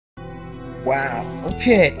Wow,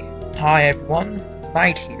 okay. Hi everyone,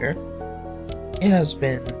 Knight here. It has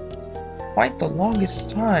been quite the longest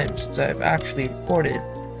time since I've actually recorded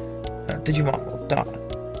Digimon World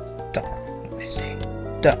what am I saying?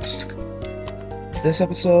 Dusk. This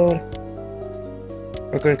episode,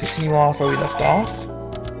 we're going to continue off where we left off.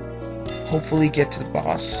 Hopefully get to the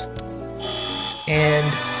boss. And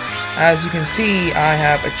as you can see, I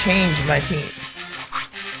have a change in my team.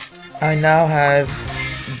 I now have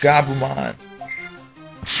Gabumon.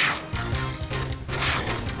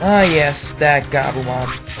 Ah yes, that Gabumon.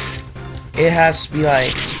 It has to be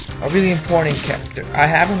like a really important character. I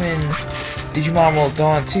have him in Digimon World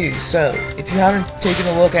Dawn too, so if you haven't taken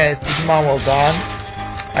a look at Digimon World Dawn,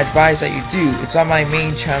 I advise that you do. It's on my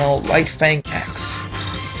main channel,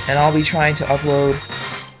 LightFangX, and I'll be trying to upload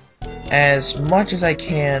as much as I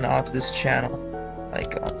can onto this channel.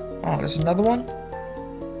 Like, oh, there's another one?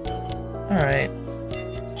 Alright.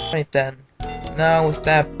 Right then. Now with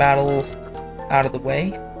that battle out of the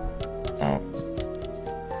way,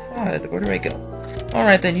 where do I go?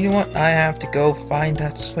 Alright then, you know what? I have to go find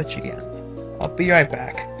that switch again. I'll be right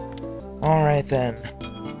back. Alright then.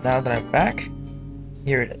 Now that I'm back,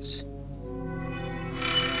 here it is.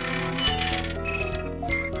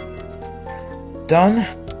 Done.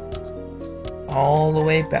 All the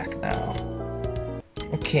way back now.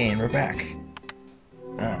 Okay, and we're back.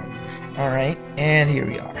 Alright, and here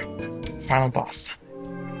we are. Final boss time.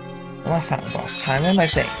 Well, not final boss time, what am I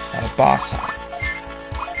saying? Not a boss time.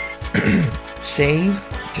 Save,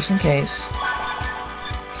 just in case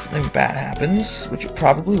something bad happens, which it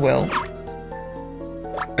probably will.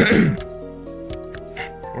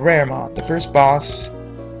 Raremon, the first boss,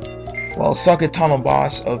 well, Socket Tunnel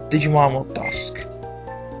boss of Digimon World Dusk.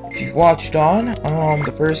 If you've watched on,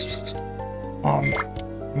 the first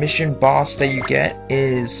mission boss that you get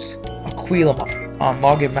is Aquilamon on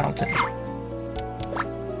Login Mountain.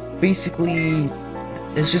 Basically,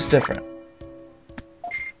 it's just different.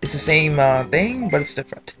 It's the same thing, but it's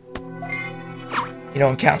different. You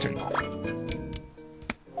don't encounter it.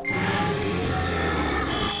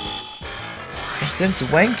 And since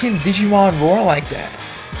when can Digimon roar like that?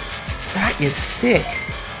 That is sick.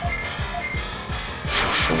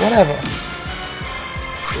 But whatever.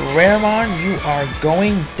 Raremon, you are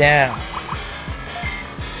going down.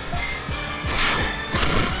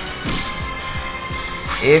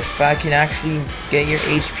 If I can actually get your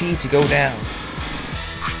HP to go down.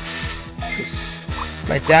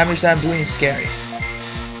 My damage that I'm doing is scary.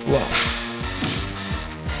 Whoa.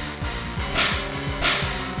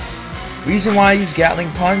 Reason why I use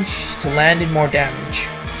Gatling Punch to land in more damage.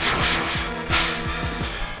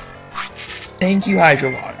 Thank you,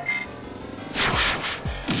 Hydro Water.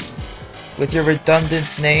 With your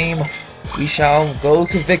redundant name, we shall go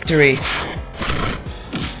to victory.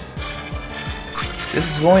 This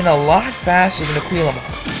is going a lot faster than Aquilamon.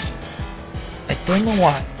 I don't know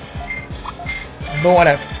why. But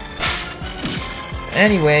whatever.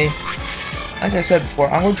 Anyway, like I said before,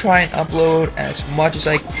 I'm going to try and upload as much as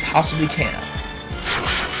I possibly can.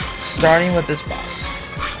 Starting with this boss.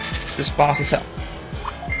 This boss is hell.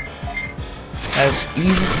 As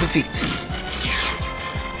easy to defeat.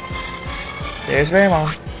 There's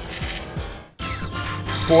Raremon.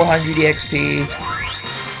 400 EXP.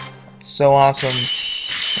 So awesome.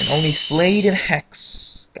 And only Slade and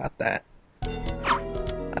Hex got that.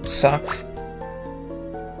 That sucked.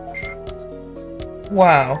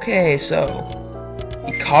 Wow, okay, so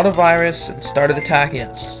he caught a virus and started attacking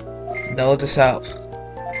us. Note to self.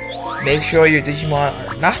 Make sure your Digimon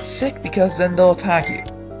are not sick because then they'll attack you.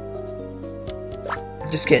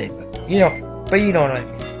 Just kidding, but you know what I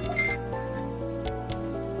mean.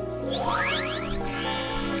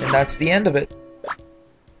 And that's the end of it.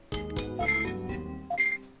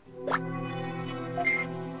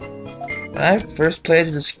 When I first played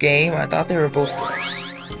this game, I thought they were both girls.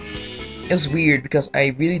 It was weird because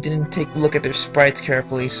I really didn't take a look at their sprites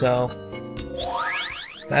carefully, so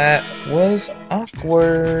that was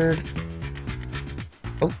awkward.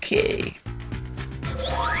 Okay.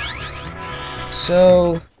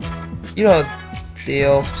 So, you know the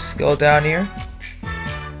deal, just go down here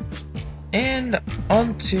and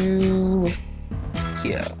onto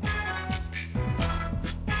here.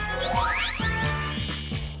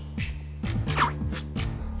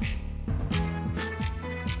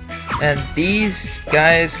 And these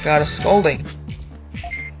guys got a scolding.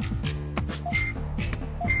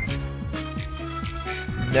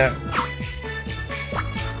 No.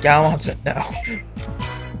 Galmon said no.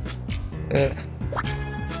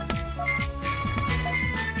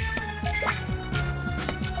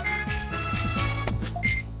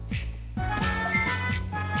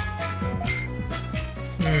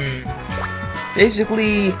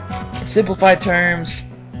 Basically, in simplified terms,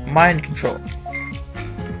 mind control.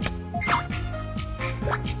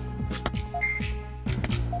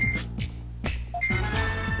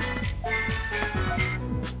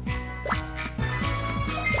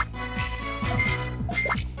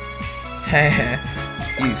 Heh,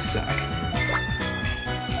 you suck.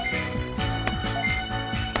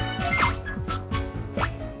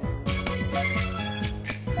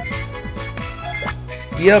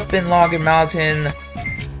 Yup, in Login Mountain,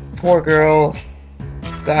 poor girl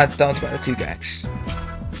got dumped by the two guys.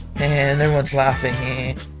 And everyone's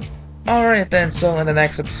laughing. Alright then, so in the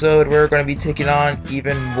next episode, we're going to be taking on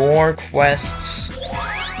even more quests.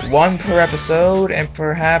 One per episode, and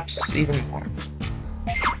perhaps even more.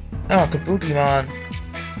 Oh, Kabukimon.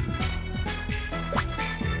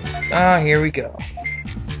 Ah, here we go.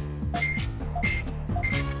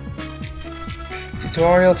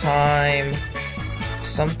 Tutorial time.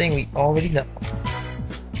 Something we already know.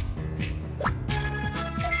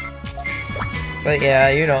 But yeah,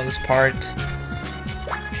 you know this part.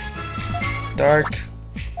 Dark,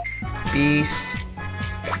 Beast,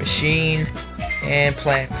 Machine, and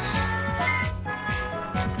Plants.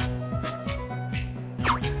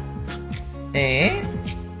 Eh?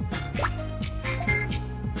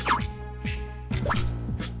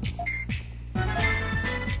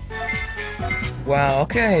 Wow,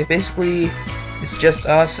 okay, basically it's just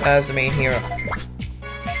us as the main hero.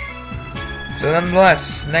 So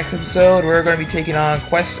nonetheless, next episode we're going to be taking on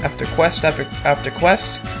quest after quest after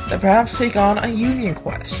quest, then perhaps take on a union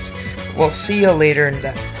quest. We'll see you later in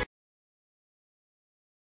that.